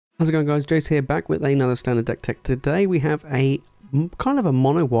How's it going, guys? Jace here, back with another standard deck tech. Today we have a kind of a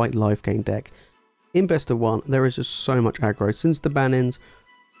mono white life gain deck. In best of one, there is just so much aggro. Since the ban-ins,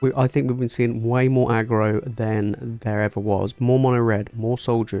 I think we've been seeing way more aggro than there ever was. More mono red, more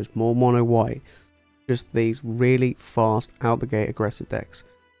soldiers, more mono white. Just these really fast, out the gate aggressive decks.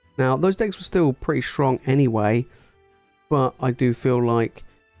 Now, those decks were still pretty strong anyway, but I do feel like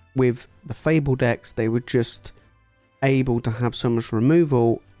with the Fable decks, they were just able to have so much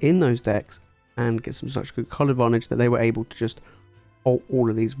removal in those decks and get some such good card advantage that they were able to just halt all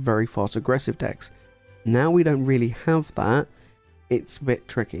of these very fast aggressive decks. Now we don't really have that. It's a bit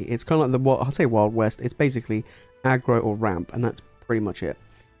tricky. It's kind of like the, I'd say Wild West. It's basically aggro or ramp, and that's pretty much it.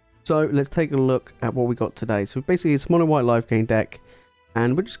 So let's take a look at what we got today. So basically it's mono white life gain deck,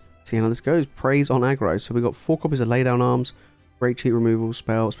 and we'll just see how this goes. Praise on aggro. So we got 4 copies of Laydown Arms, great cheat removal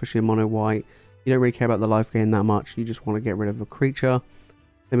spell, especially in mono white. You don't really care about the life gain that much, you just want to get rid of a creature.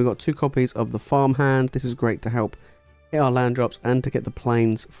 Then we've got 2 copies of the Farmhand. This is great to help hit our land drops and to get the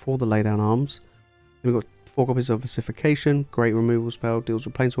planes for the Laydown Arms. Then we've got 4 copies of Ossification, great removal spell, deals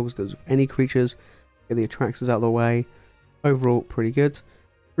with planeswalkers, deals with any creatures, get the Atraxas out of the way. Overall, pretty good.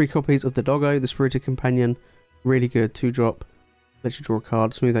 3 copies of the Doggo, the Spirited Companion, really good, 2-drop, lets you draw a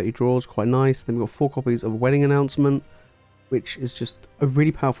card, smooth out your draws, quite nice. Then we've got 4 copies of Wedding Announcement, which is just a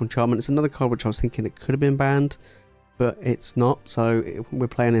really powerful enchantment. It's another card which I was thinking it could have been banned, but it's not, so we're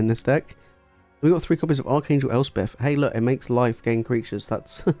playing in this deck. We've got 3 copies of Archangel Elspeth. Hey look, it makes life gain creatures,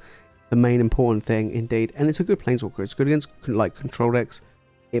 that's the main important thing indeed, and it's a good planeswalker. It's good against like control decks,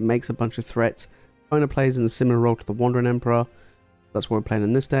 it makes a bunch of threats, kind of plays in a similar role to the Wandering Emperor. That's why we're playing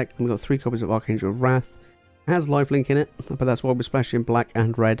in this deck. And we've got 3 copies of Archangel of Wrath. It has lifelink in it, but that's why we're splashing black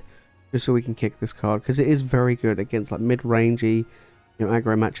and red, just so we can kick this card, because it is very good against like mid-rangey,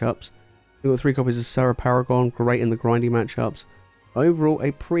 aggro matchups. We've got 3 copies of Serra Paragon, great in the grindy matchups. Overall,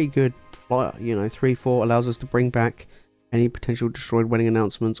 a pretty good flyer, 3-4 allows us to bring back any potential destroyed Wedding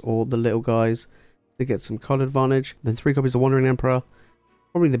Announcements or the little guys to get some card advantage. Then 3 copies of Wandering Emperor,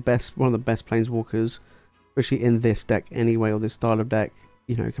 probably one of the best planeswalkers, especially in this deck anyway, or this style of deck.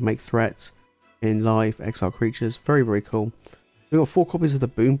 It can make threats in life, exile creatures, very, very cool. We've got 4 copies of the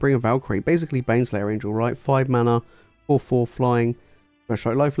Boon-Bringer Valkyrie, basically Baneslayer Angel, right? 5 mana, 4/4 flying, first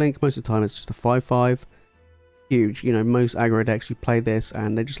strike lifelink. Most of the time it's just a 5/5. Huge, most aggro decks you play this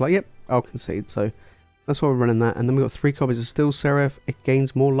and they're just like, yep, I'll concede. So that's why we're running that. And then we've got 3 copies of Steel Seraph. It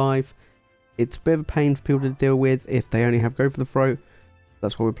gains more life. It's a bit of a pain for people to deal with if they only have Go for the Throat.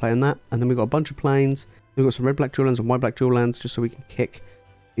 That's why we're playing that. And then we've got a bunch of planes. We've got some red-black dual lands and white-black dual lands just so we can kick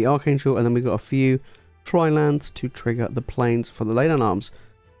the Archangel. And then we've got a few tri-lands to trigger the planes for the Laydown Arms.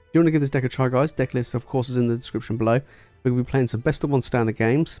 If you want to give this deck a try, guys, Decklist of course is in the description below. We'll be playing some best of 1 standard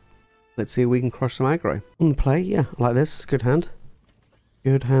games. Let's see if we can crush some aggro. On the play, yeah, I like this. It's a good hand.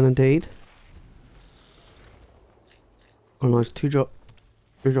 Good hand indeed. Got a nice 2-drop,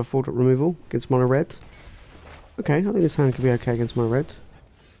 3-drop, 4-drop removal against mono red. Okay, I think this hand could be okay against mono red.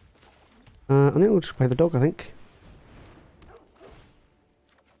 I think we'll just play the dog, I think.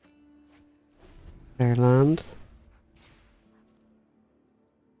 Fair land.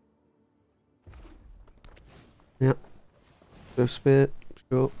 Yep. Swift Spear,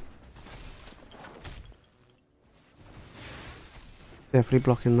 sure. Definitely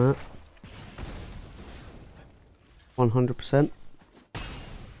blocking that. 100%.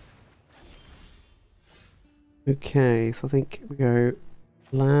 Okay, so I think we go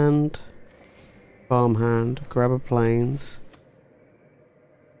land, Farmhand, grab a planes.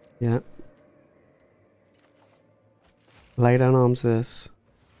 Yeah. Laydown Arms this.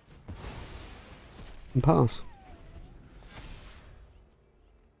 And pass.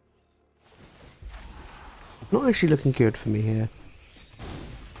 Not actually looking good for me here.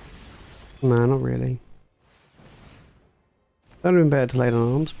 No, not really. That would have been better to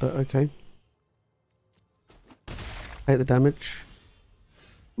Laydown Arms, but okay. Take the damage.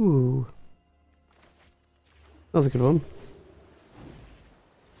 Ooh. That was a good one.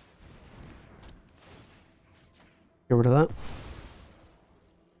 Get rid of that.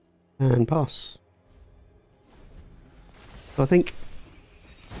 And pass. So I think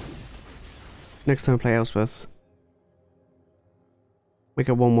next time I play Elspeth, make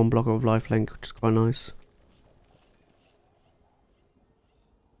a 1/1 blocker of lifelink, which is quite nice.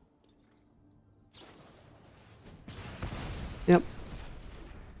 Yep.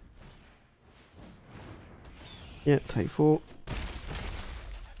 Yep, take 4.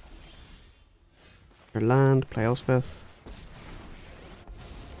 Go land, play Elspeth.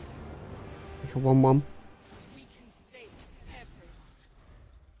 Make a 1/1.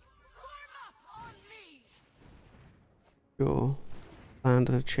 Sure.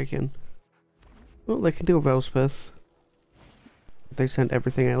 and a chicken. Well, they can deal with Elspeth. They send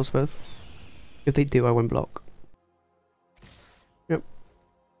everything Elspeth. If they do, I won't block. Yep.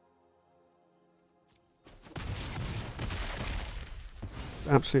 It's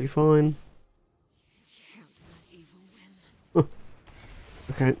absolutely fine. Huh.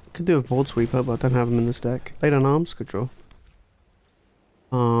 Okay, could do a board sweeper, but I don't have them in this deck. Lay down arms, good draw.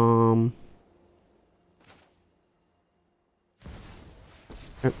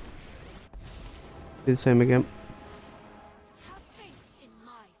 Yep. Do the same again.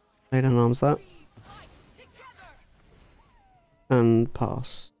 Lay down arms that. And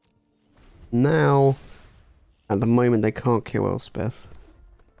pass. Now, at the moment they can't kill Elspeth.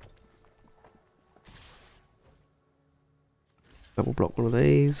 Double block one of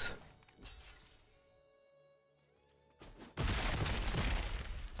these.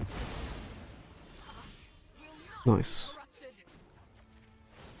 Nice.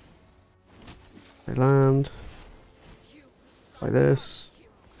 They land. Like this.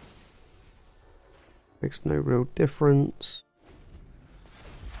 Makes no real difference.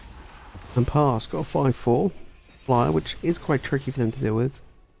 And pass. Got a 5/4 flyer, which is quite tricky for them to deal with.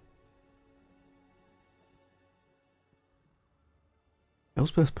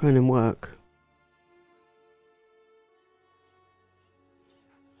 Elspeth's putting in work.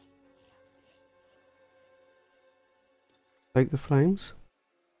 Take the flames.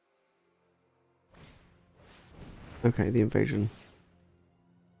 Okay, the invasion.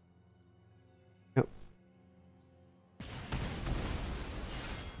 Yep.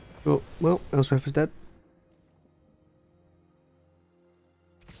 Oh, well, Elspeth is dead.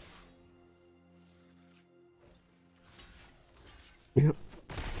 Yep.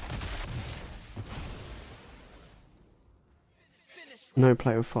 No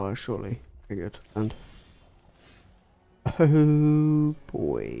play with fire, surely. Very good. And oh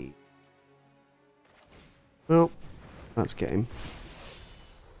boy. Well, that's game.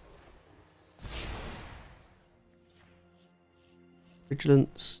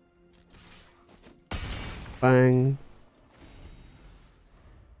 Vigilance. Bang.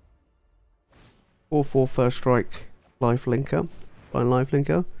 4/4 first strike. Life linker. Blind life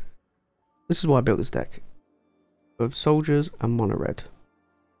linker. This is why I built this deck. Of soldiers and mono red.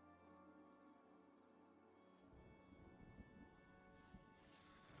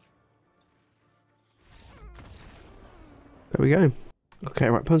 There we go. Okay,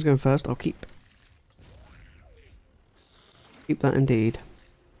 right, opponent's going first. I'll keep that indeed.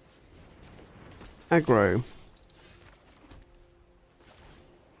 Aggro.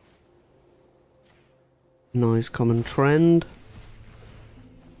 Nice common trend.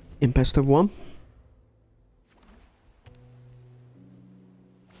 Impest of 1.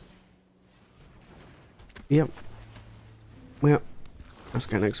 Yep. Yep. That's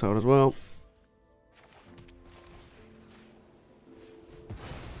getting exiled as well.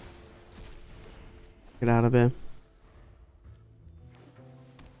 Get out of here.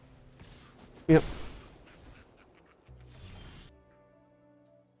 Yep.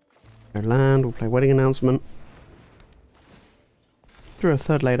 Go land, we'll play Wedding Announcement. Through a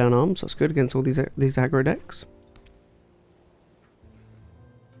third laydown arms, that's good against all these aggro decks.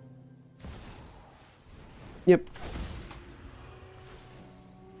 Yep.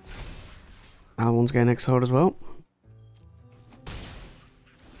 Our one's getting exiled as well.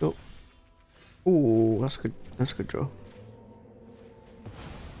 Oh. Ooh, that's good. That's a good draw.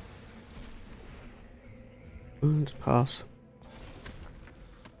 Just pass.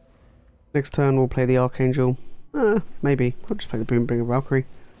 Next turn we'll play the Archangel. Maybe. I'll just play the Boon-Bringer Valkyrie.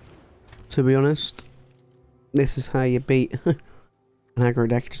 To be honest, this is how you beat an aggro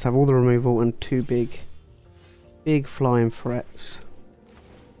deck. You just have all the removal and 2 big flying threats.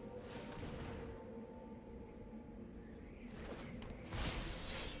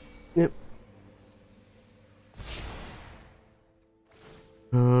 Yep.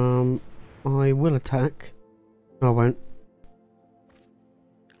 I will attack. No, I won't.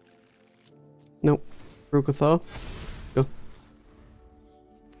 Nope. Rukathar. Go.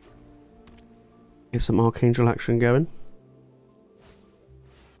 Get some Archangel action going.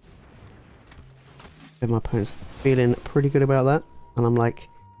 My opponent's feeling pretty good about that. And I'm like,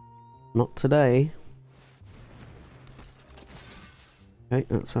 not today. Okay,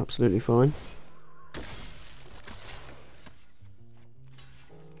 that's absolutely fine.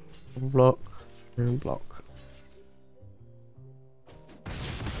 Block and block.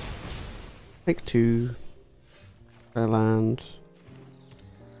 Take 2. Play land.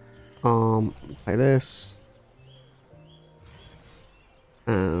 Play this.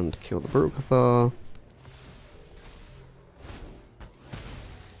 And kill the Brukathar.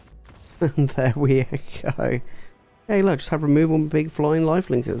 And there we go. Hey look, just have removal on big flying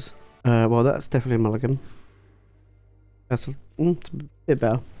lifelinkers. Well that's definitely a mulligan. That's it's a bit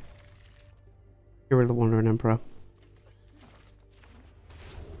better. Get rid of the Wandering Emperor.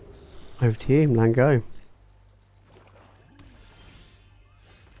 Over to you, land go.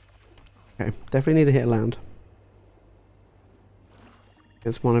 Okay, definitely need to hit a land.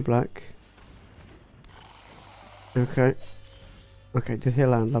 It's mono black. Okay. Okay, did hit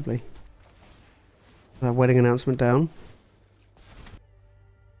a land, lovely. That wedding announcement down.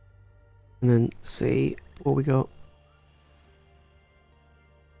 And then see what we got.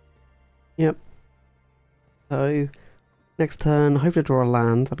 Yep. So, next turn, hopefully draw a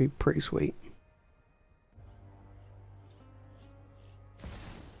land. That'd be pretty sweet.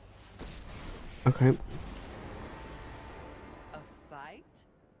 Okay. A fight?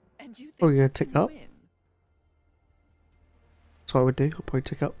 And you think Probably gonna tick up. That's what I would do. I'll probably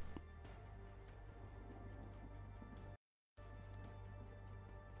tick up.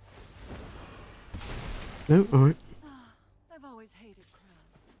 No, alright. I've always hated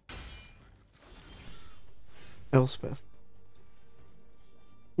crowds. Elspeth.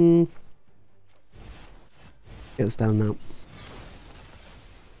 Get this down now.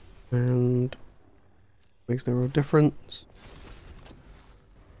 And makes no real difference.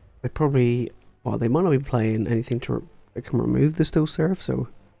 They probably, well, they might not be playing anything that can remove the Steel Seraph, so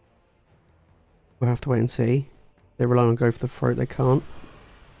we'll have to wait and see. They rely on go for the throat, they can't.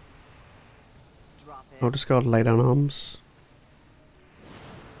 I'll discard lay down arms.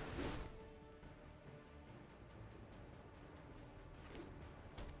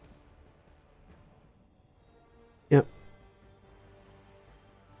 Yep.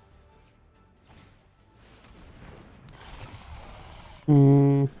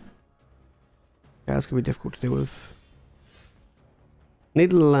 Yeah, that's gonna be difficult to deal with.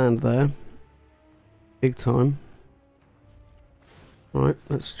 Need a land there. Big time. Right,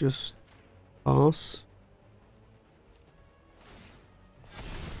 let's just pass.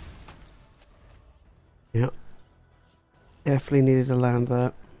 Yep. Definitely needed a land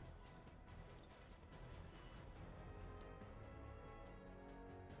there.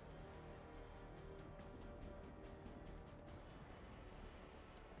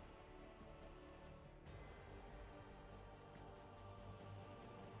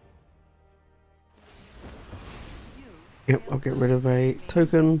 Yep, I'll get rid of a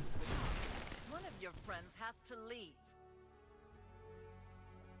token. One of your friends has to leave.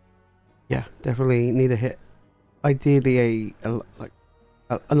 Yeah, definitely need a hit. Ideally an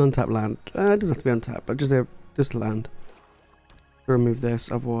untapped land. It doesn't have to be untapped, but just a land. Remove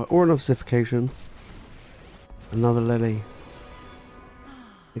this, otherwise, or an Ossification. Another Lily.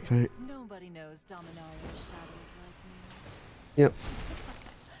 Okay. Nobody knows Dominaria shadows like me. Yep.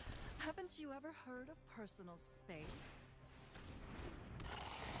 Haven't you ever heard of personal space?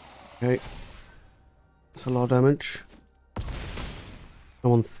 Okay. That's a lot of damage.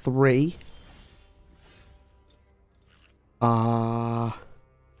 I'm on 3.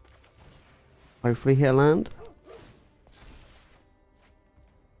 Hopefully hit a land.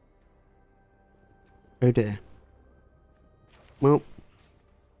 Oh dear. Well.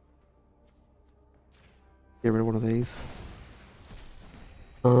 Get rid of one of these.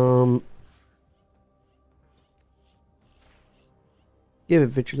 Give it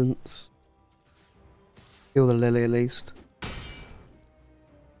vigilance. Kill the Lily at least. This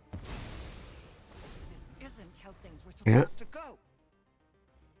isn't how things were supposed to go.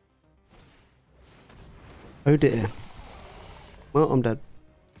 Oh dear. Well, I'm dead.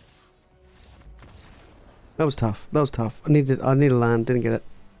 That was tough. That was tough. I need a land, didn't get it.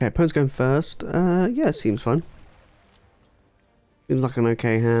 Okay, opponent's going first. Yeah, it seems fine. Seems like an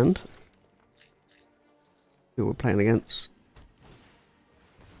okay hand. Who we're playing against.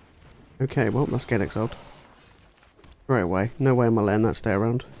 Okay, well, let's get exiled. Right away. No way am I letting that stay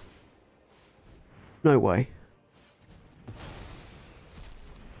around. No way.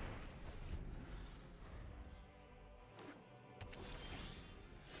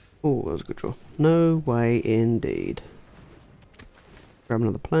 Oh, that was a good draw. No way indeed. Grab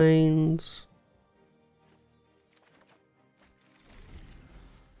another planes.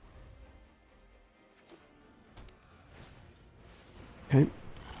 Okay.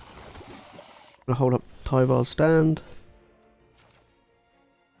 Gonna hold up Tyvar's stand.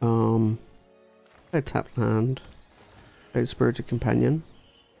 Play tap land. Play Spirited Companion.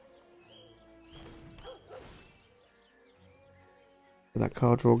 Get that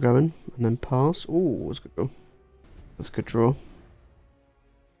card draw going, and then pass. Ooh, that's a good draw. That's a good draw.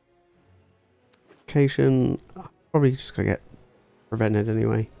 Ossification. Probably just gonna get prevented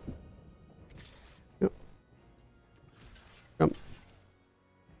anyway.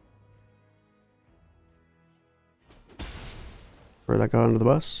 Throw that guy under the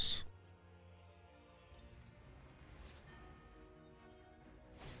bus.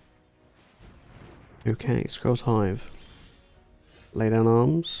 Okay, Scrolls Hive. Lay down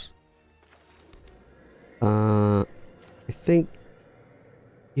arms. I think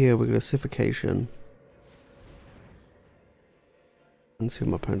here we're going to Ossification. And see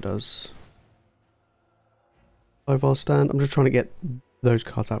what my opponent does. 5R stand. I'm just trying to get those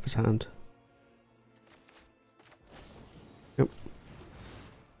cards out of his hand. Yep.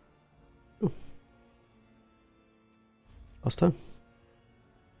 Oh. Last turn.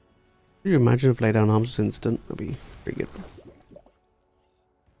 Could you imagine if lay down arms was instant? That'd be pretty good.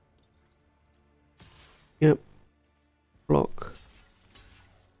 Yep. Block.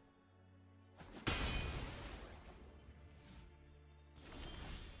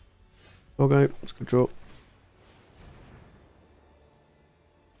 Okay, let's go draw.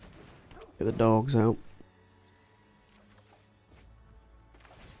 Get the dogs out.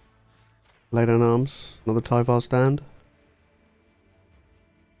 Lay down arms. Another Tyvar stand.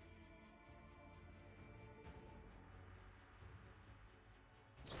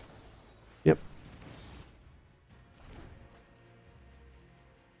 Yep.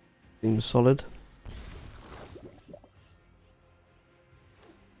 Seems solid.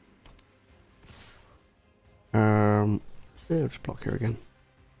 Yeah, just block here again.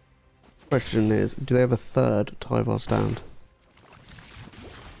 Question is, do they have a third Tyvar stand?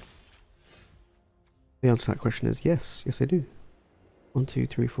 The answer to that question is yes. Yes, they do. 1, 2,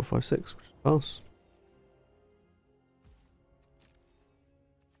 3, 4, 5, 6, which is pass.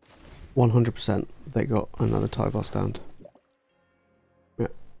 100% they got another Tyvar stand. Yeah.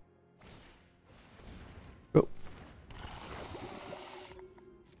 Go.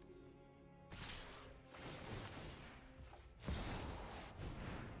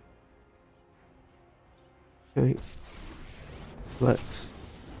 Okay. Let's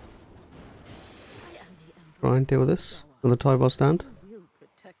try and deal with this. Another Tyvar stand?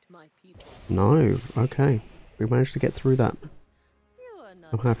 No. Okay. We managed to get through that.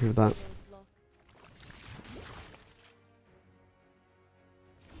 I'm happy with that.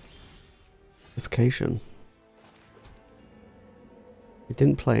 Ossification. He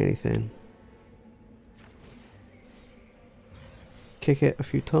didn't play anything. Kick it a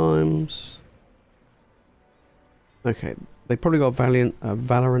few times. Okay, they probably got a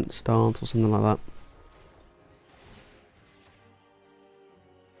Valorant stance or something like that.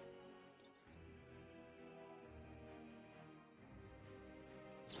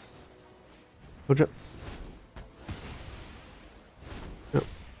 Roger. Yep.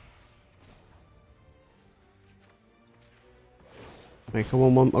 Make a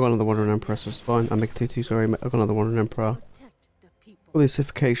 1-1. I got another Wandering Empress, that's fine. I make a 2-2, sorry. I got another Wandering Emperor. Got the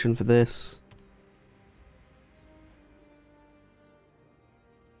Ossification for this.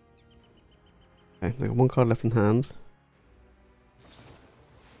 Okay, they got one card left in hand.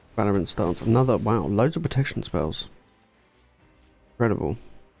 Valorant stance. Another, wow, loads of protection spells. Incredible.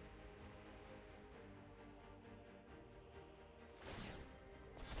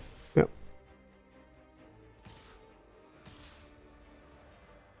 Yep.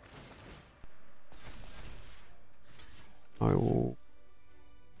 I will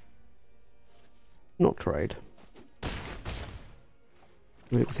not trade.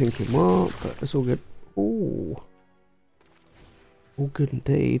 Maybe thinking what, but it's all good. Ooh. All good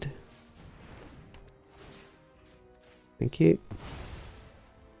indeed. Thank you.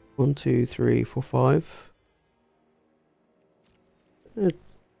 1, 2, 3, 4, 5. Might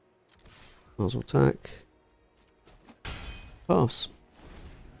as well attack. Pass.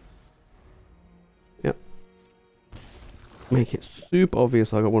 Yep. Make it super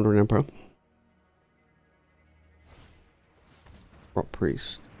obvious I got Wandering Emperor. Rock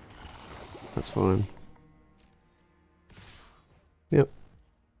Priest. That's fine. Yep.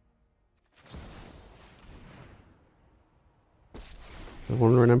 The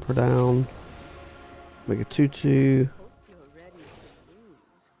Wandering Emperor down. Make a 2-2.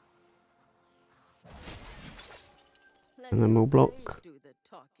 And then we'll block.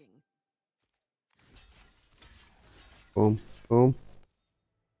 Boom, boom.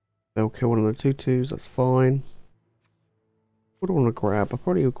 They'll kill one of the 2-2s, that's fine. What do I want to grab? I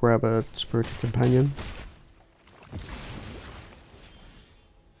probably would grab a Spirited Companion.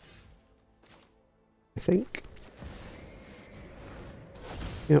 I think.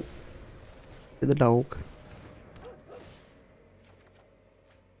 Yep. Hit the dog.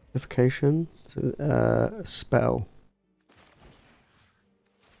 Ossification. Spell.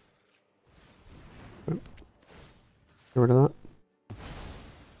 Oh. Get rid of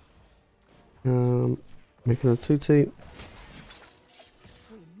that. Making a 2-2.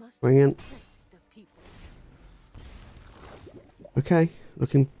 Swing in. Okay,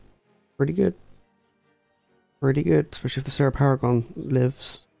 looking pretty good. Pretty good, especially if the Serra Paragon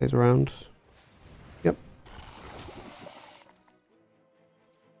stays around. Yep.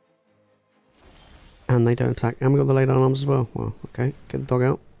 And they don't attack. And we got the laid on arms as well. Well, okay, get the dog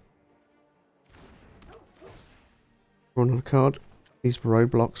out. Draw another card. These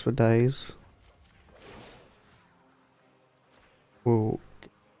roadblocks for days. We'll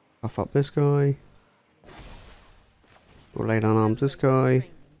buff up this guy. We'll lay down arms this guy.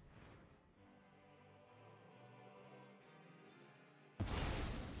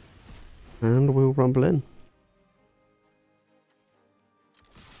 And we'll rumble in.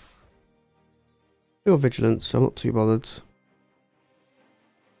 Still vigilance, so I'm not too bothered.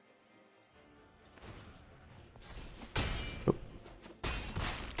 Oh.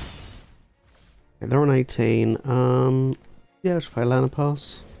 Okay, they're on 18. Yeah, let's play land and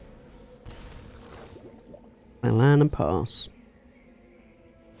pass. Play land and pass.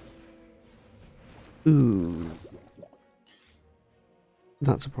 Ooh.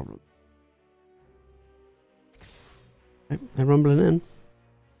 That's a problem. Okay, they're rumbling in.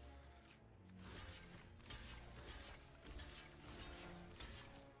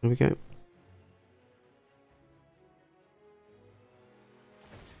 There we go.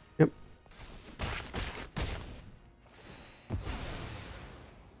 Yep.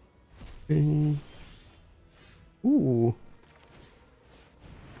 Bing. Ooh.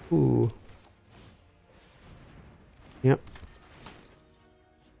 Ooh. Yep.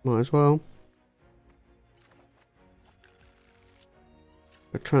 Might as well.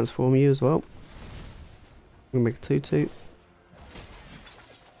 I'll transform you as well. We'll make a 2/2.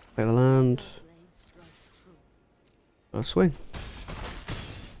 Play the land. I'll swing.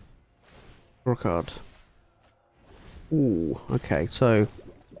 Draw a card. Ooh, okay, so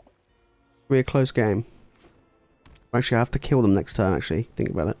be a close game. Actually, I have to kill them next turn, actually. Think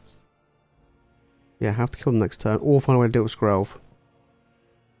about it. Yeah, I have to kill them next turn, or find a way to deal with Skrelv.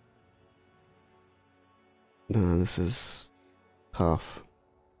 No, this is tough.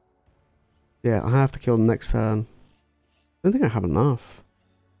 Yeah, I have to kill them next turn. I don't think I have enough.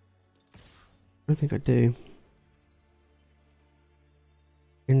 I don't think I do.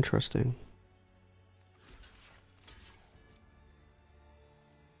 Interesting.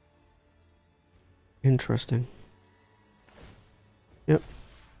 Interesting. Yep.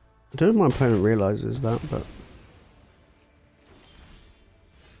 I don't know if my opponent realizes that, but...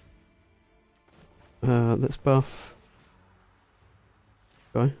 let's buff.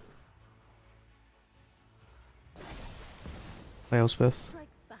 Guy. Play Elspeth.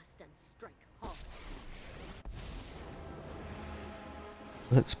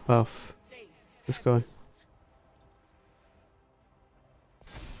 Let's buff this guy.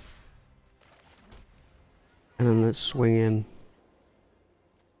 And then let's swing in.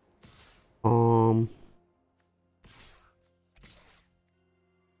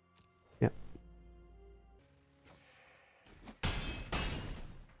 Yep.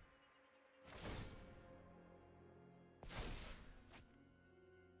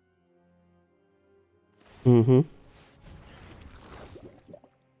 Mm-hmm.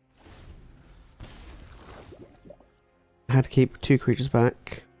 I had to keep 2 creatures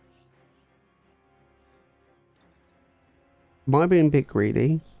back. Might be a bit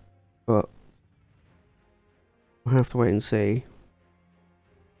greedy, but I'll have to wait and see.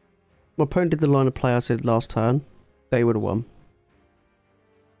 My opponent did the line of play I said last turn. They would have won.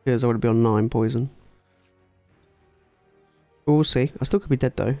 Because I would have been on 9 poison. But we'll see. I still could be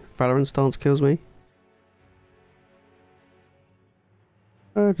dead though. Valorant stance kills me.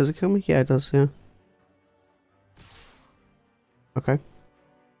 Oh, does it kill me? Yeah, it does, yeah. Okay.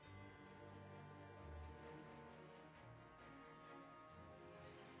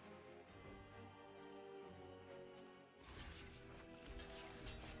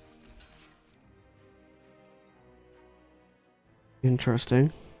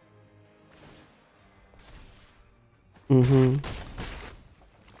 Interesting. Mm-hmm.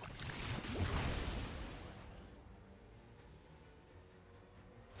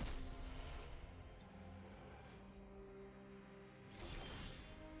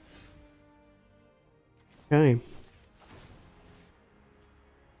 Okay.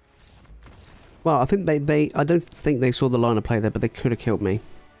 Well, I think I don't think they saw the line of play there, but they could have killed me.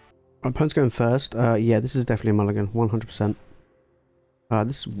 My opponent's going first. Yeah, this is definitely a mulligan, 100%.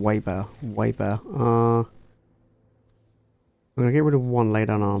 This is way better, way better. I'm gonna get rid of 1 lay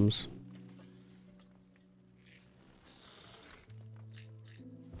down arms.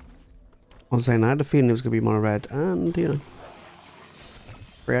 I was saying I had a feeling it was gonna be mono red, and you know,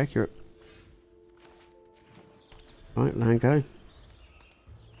 Pretty accurate. Right, land go.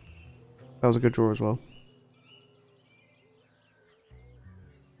 That was a good draw as well.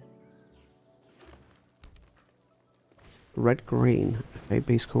 Red green. Okay,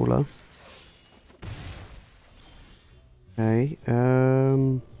 beast caller. Okay,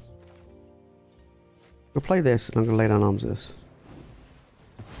 we'll play this and I'm gonna lay down arms this.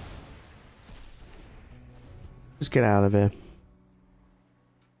 Just get out of here.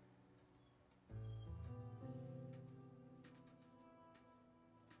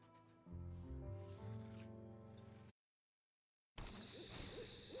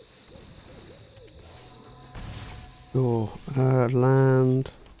 Oh, land.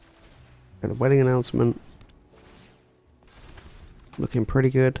 Okay, the wedding announcement. Looking pretty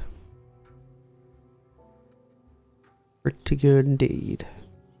good. Pretty good indeed.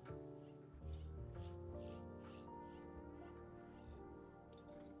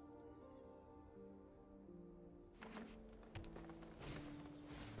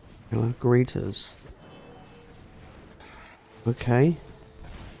 Hello, greeters. Okay.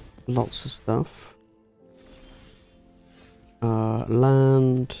 Lots of stuff.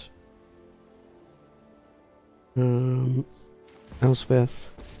 Land.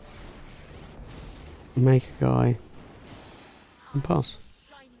 Elspeth. Make a guy. And pass.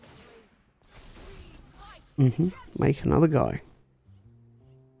 Make another guy.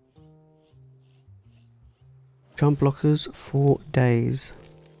 Jump blockers for days.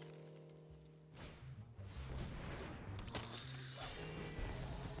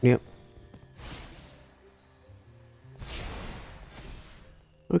 Yep.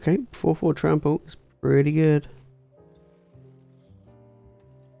 Okay, 4/4 trample is pretty good.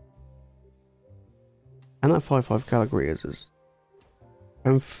 And that 5/5 Caligari is his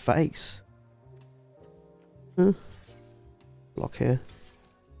own face. Huh? Block here.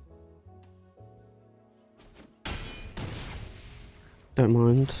 Don't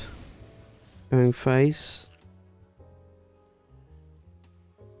mind. Going face.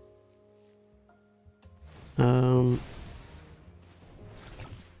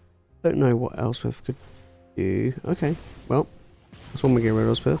 Don't know what Elspeth could do. Okay, well, that's one we get rid of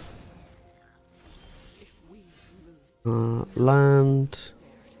Elspeth. Land,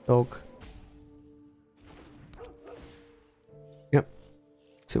 dog. Yep.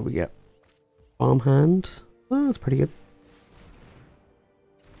 See what we get. Farmhand. Oh, that's pretty good.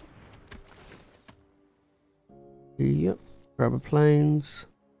 Yep. Grab a plains.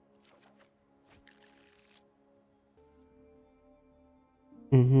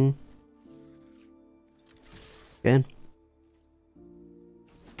 Again.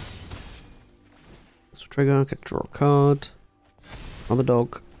 That's a trigger. Get to draw a card. Another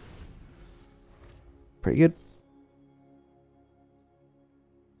dog. Pretty good.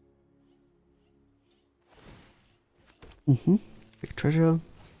 Big treasure.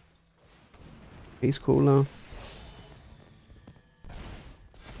 Piece cooler.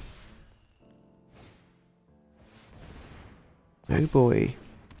 Oh boy.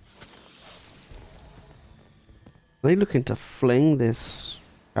 Are they looking to fling this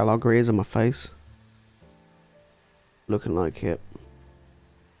Caligari on my face? Looking like it.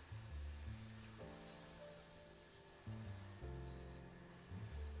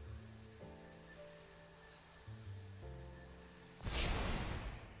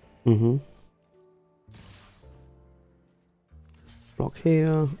 Block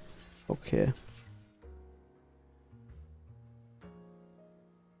here. Block here.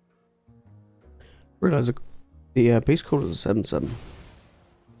 Realise the beast caller is a 7/7.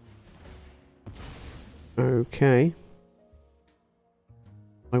 Okay.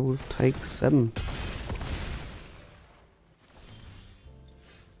 I will take 7.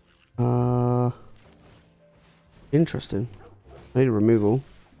 Interesting. I need a removal.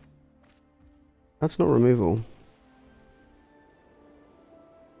 That's not removal.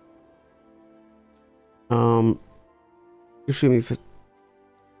 You shoot me for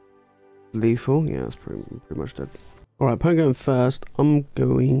lethal. Yeah, that's pretty much dead. Alright, opponent going first. I'm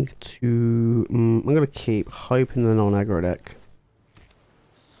going to keep hoping they're non-aggro deck.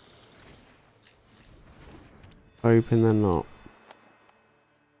 Hoping they're not.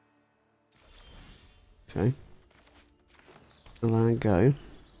 Okay. Land go.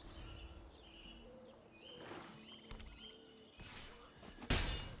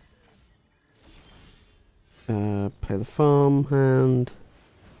 Play the farmhand.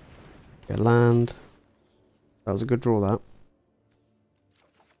 Get land. That was a good draw, that.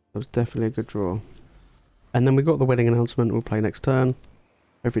 That was definitely a good draw. And then we got the wedding announcement. We'll play next turn.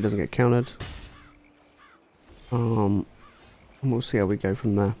 Hopefully it doesn't get countered. And we'll see how we go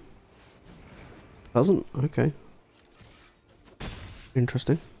from there. Doesn't? Okay.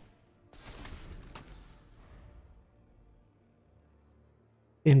 Interesting.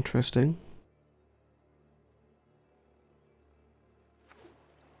 Interesting.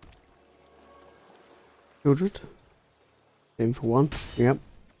 Mildred. Aim for one. Yep.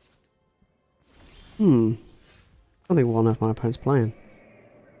 I think one of my opponent's playing.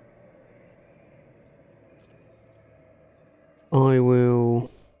 I will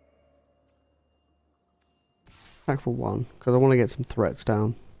attack for one because I want to get some threats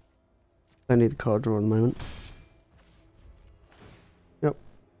down. Don't need the card draw at the moment. Yep.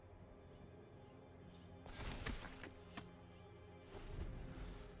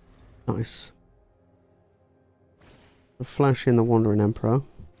 Nice. We'll flash in the Wandering Emperor.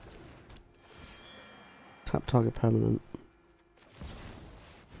 Tap target permanent.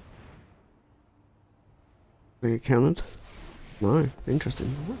 We get countered? No. Interesting.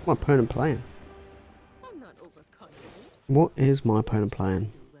 What's my opponent playing? I'm not overconfident. What is my opponent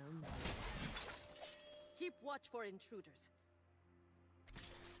playing? Keep watch for intruders.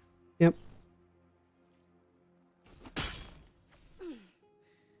 Yep.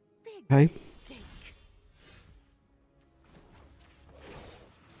 Big Okay. mistake.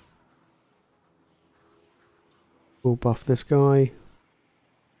 We'll buff this guy.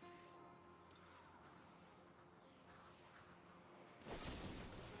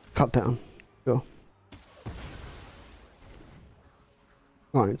 Cut down. Go.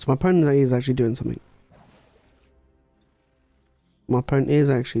 Right, so my opponent is actually doing something. My opponent is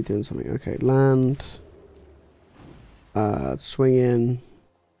actually doing something. Okay, land. Swing in.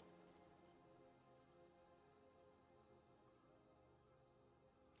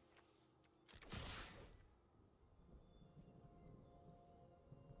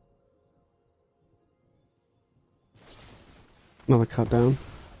 Another cut down.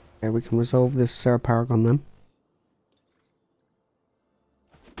 Okay, we can resolve this Serra Paragon then.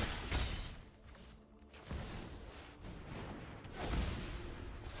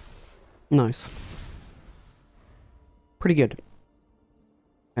 Nice. Pretty good.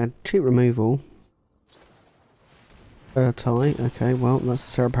 And cheat removal. Tie. Okay, well, that's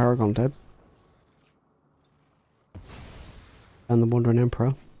Serra Paragon dead. And the Wandering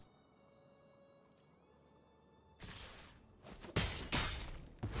Emperor.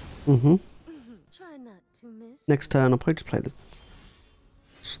 Try not to miss. Next turn, I'll probably just play the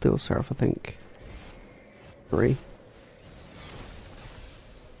Steel Seraph, I think. 3.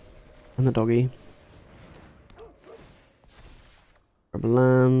 And the doggy. Grab a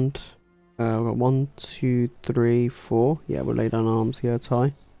land. We've got 1, 2, 3, 4. Yeah, we'll lay down arms here,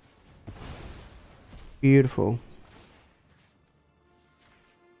 tie. Beautiful.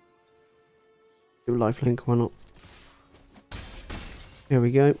 Do lifelink, why not? There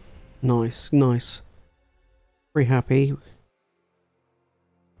we go. Nice, nice. Very happy.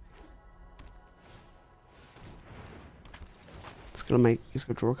 It's gonna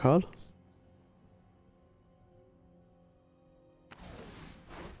draw a card.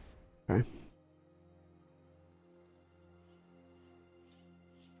 Okay.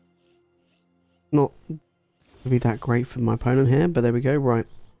 Not gonna be that great for my opponent here, but there we go, right.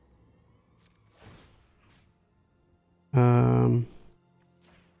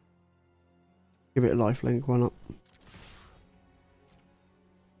 Give it a lifelink, why not?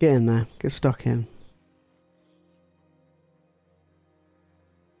 Get in there, get stuck in.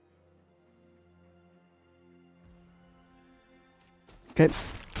 Okay.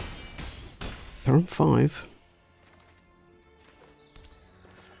 They're on 5.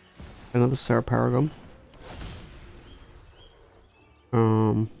 Another Serra Paragon.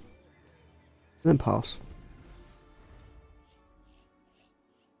 Then pass.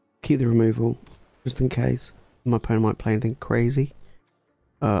 Keep the removal, just in case. My opponent might play anything crazy.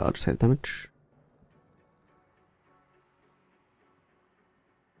 I'll just take the damage.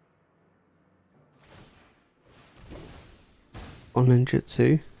 On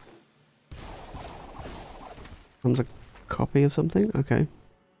ninjutsu. Comes a copy of something? Okay.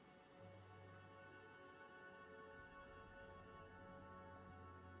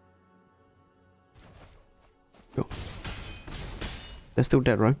 Cool. They're still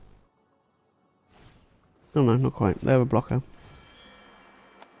dead, right? Oh no, not quite. They have a blocker.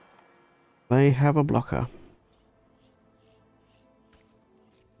 They have a blocker.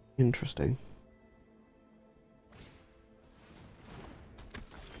 Interesting.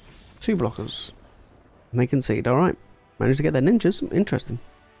 2 blockers. And they concede, alright. Managed to get their ninjas. Interesting.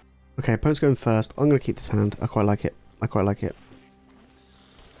 Okay, opponent's going first. I'm going to keep this hand. I quite like it. I quite like it.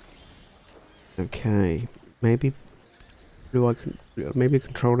 Okay. Maybe Do I maybe a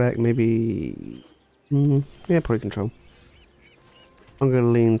control deck? Maybe. Yeah, probably control. I'm going to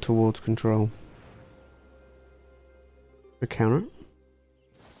lean towards control. A counter.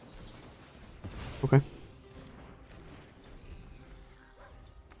 Okay.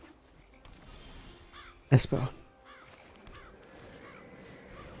 Esper.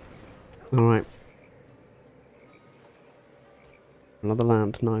 Alright. Another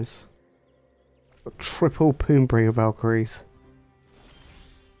land, nice. Got triple Boon-Bringer Valkyries.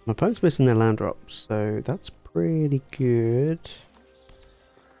 My opponent's missing their land drops, so that's pretty good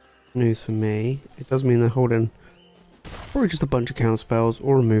news for me. It does mean they're holding probably just a bunch of counter spells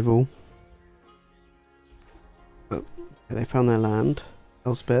or removal. But yeah, they found their land.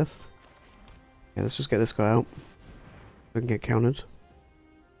 Elspeth. Yeah, let's just get this guy out. So I can get countered.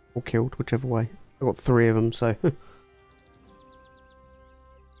 Or killed, whichever way. I've got 3 of them, so...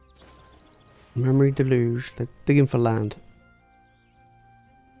 Memory Deluge. They're digging for land.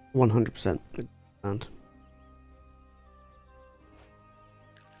 100% land.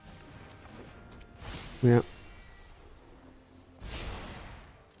 Yeah.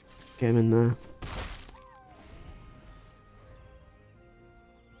 Get him in there.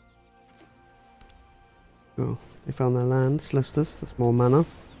 Cool. They found their land. Celestus. That's more mana.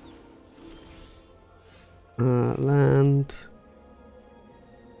 Land.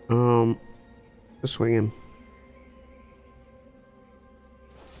 Just swing him.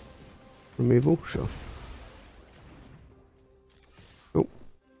 Removal? Sure. Oh.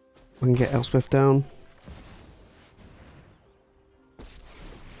 I can get Elspeth down.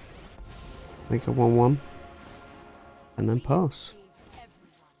 Make a 1-1. And then pass.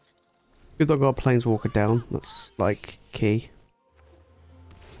 Good that I got a Planeswalker down. That's like key.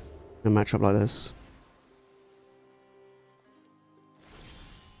 In a matchup like this.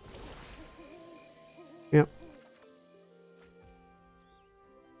 Yep.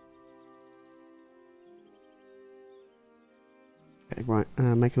 Okay, right.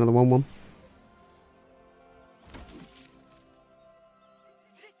 Make another 1-1.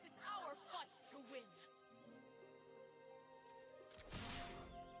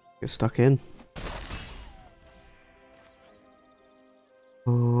 Get stuck in.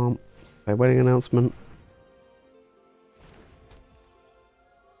 Okay, wedding announcement.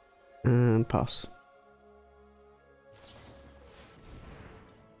 And pass.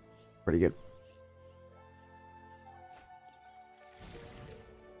 Pretty good.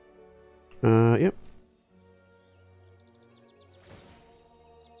 Yep.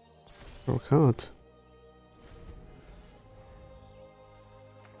 Draw a card.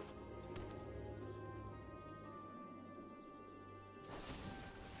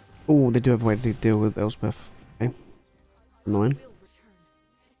 Oh, they do have a way to deal with Elspeth. Okay. Annoying.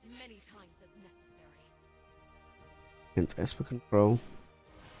 Against Esper control.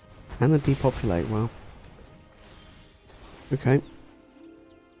 And a depopulate, well. Okay.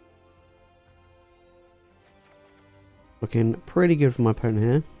 Looking pretty good for my opponent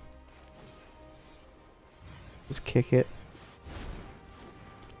here. Just kick it.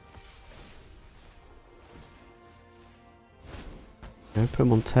 Okay, put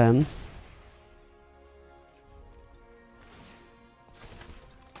him on 10.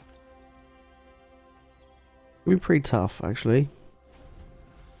 It'll be pretty tough, actually.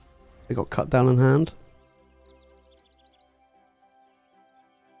 They got cut down in hand.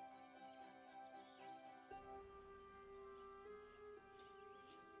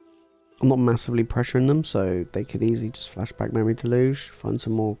 I'm not massively pressuring them, so they could easily just flashback Memory Deluge, find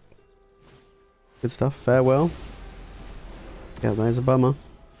some more good stuff. Farewell. Yeah, there's a bummer.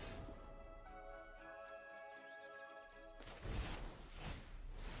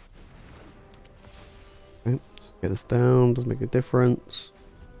 Okay, let's get this down, doesn't make a difference.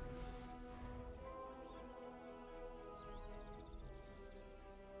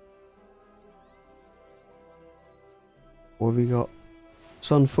 What have we got?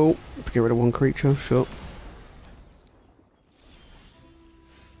 Sunfall, to get rid of 1 creature, sure.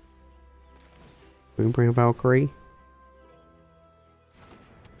 Boon-Bringer Valkyrie.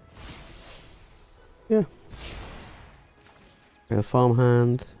 Yeah. Okay, the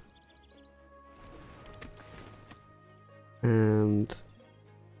Farmhand. And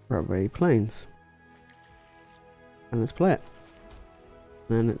Raffine Plains. And let's play it.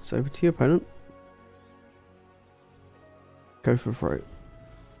 Then it's over to your opponent. Go for throat.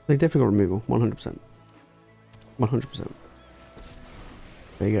 They definitely got removal, 100%. 100%.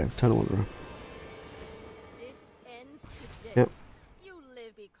 There you go, Eternal Wanderer. This ends today. Yep. You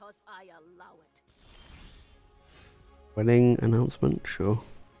live because I allow it. Wedding announcement, sure.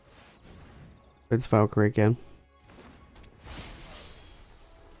 It's Valkyrie again.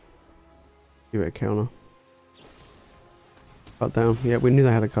 Give it a counter. Cut down. Yeah, we knew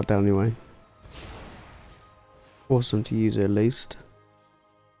they had a cut down anyway. Force them to use it at least.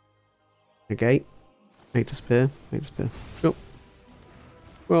 Negate. Make disappear. Make disappear. Sure.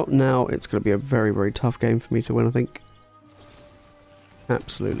 Well, now it's going to be a very, very tough game for me to win, I think.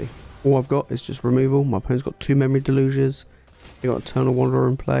 Absolutely. All I've got is just removal. My opponent's got 2 memory deluges. They got Eternal Wanderer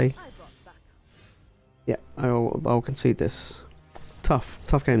in play. Yeah, I'll concede this.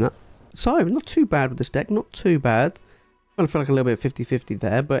 Tough game that. So, not too bad with this deck. Not too bad. I feel like a little bit 50-50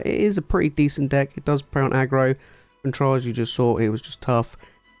 there, but it is a pretty decent deck. It does play on aggro. Control, as you just saw, it was just tough.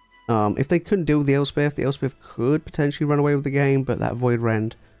 If they couldn't deal with the Elspeth could potentially run away with the game, but that Void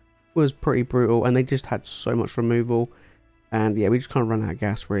Rend was pretty brutal, and they just had so much removal. And yeah, we just kind of run out of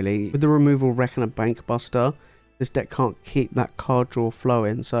gas, really. With the removal Reckon a Bank Buster, this deck can't keep that card draw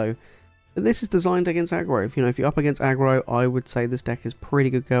flowing, so this is designed against aggro. If you're up against aggro, I would say this deck is pretty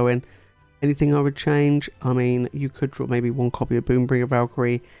good going. Anything I would change, I mean, you could draw maybe 1 copy of Boon-Bringer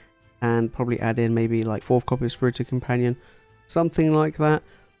Valkyrie, and probably add in maybe like 4th copy of Spirited Companion, something like that.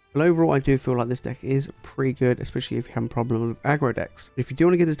 But overall, I do feel like this deck is pretty good, especially if you have a problem with aggro decks. If you do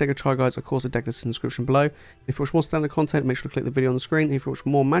want to give this deck a try, guys, of course, the deck list in the description below. If you watch more standard content, make sure to click the video on the screen. If you watch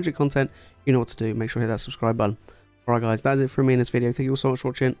more magic content, you know what to do. Make sure to hit that subscribe button. Alright, guys, that is it from me in this video. Thank you all so much for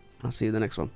watching, and I'll see you in the next one.